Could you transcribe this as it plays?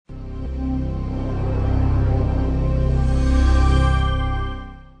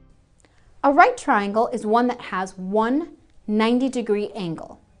A right triangle is one that has one 90-degree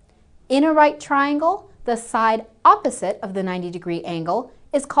angle. In a right triangle, the side opposite of the 90-degree angle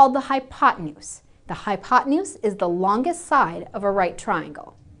is called the hypotenuse. The hypotenuse is the longest side of a right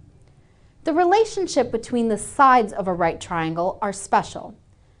triangle. The relationship between the sides of a right triangle are special.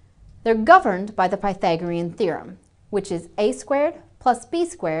 They're governed by the Pythagorean Theorem, which is a squared plus b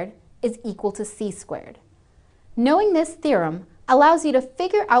squared is equal to c squared. Knowing this theorem allows you to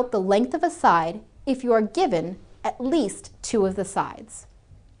figure out the length of a side if you are given at least two of the sides.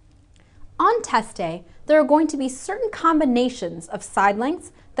 On test day, there are going to be certain combinations of side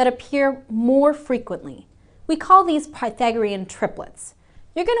lengths that appear more frequently. We call these Pythagorean triplets.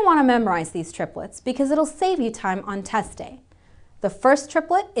 You're going to want to memorize these triplets because it'll save you time on test day. The first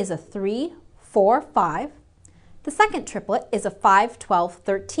triplet is a 3, 4, 5. The second triplet is a 5, 12,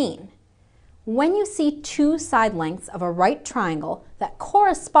 13. When you see two side lengths of a right triangle that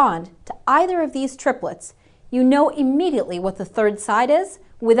correspond to either of these triplets, you know immediately what the third side is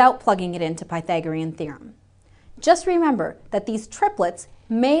without plugging it into Pythagorean theorem. Just remember that these triplets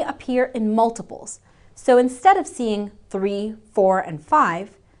may appear in multiples, so instead of seeing 3, 4, and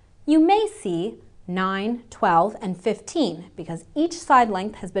 5, you may see 9, 12, and 15 because each side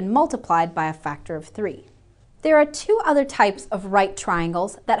length has been multiplied by a factor of 3. There are two other types of right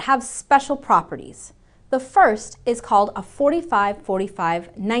triangles that have special properties. The first is called a 45,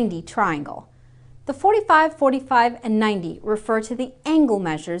 45, 90 triangle. The 45, 45, and 90 refer to the angle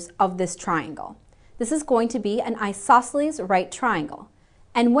measures of this triangle. This is going to be an isosceles right triangle.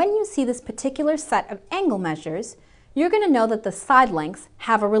 And when you see this particular set of angle measures, you're going to know that the side lengths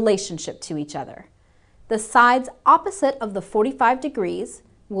have a relationship to each other. The sides opposite of the 45 degrees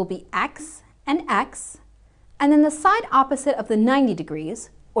will be x and x, and then the side opposite of the 90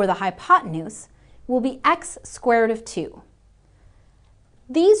 degrees, or the hypotenuse, will be x squared of 2.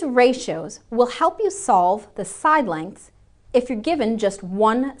 These ratios will help you solve the side lengths if you're given just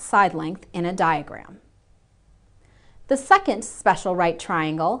one side length in a diagram. The second special right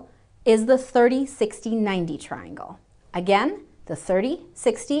triangle is the 30, 60, 90 triangle. Again, the 30,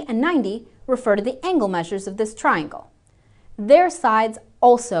 60, and 90 refer to the angle measures of this triangle. Their sides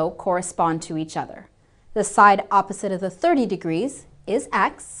also correspond to each other. The side opposite of the 30 degrees is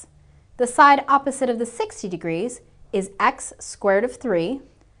x. The side opposite of the 60 degrees is x squared of 3.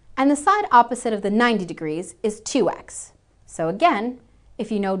 And the side opposite of the 90 degrees is 2x. So again,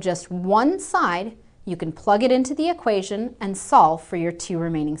 if you know just one side, you can plug it into the equation and solve for your two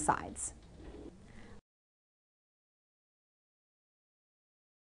remaining sides.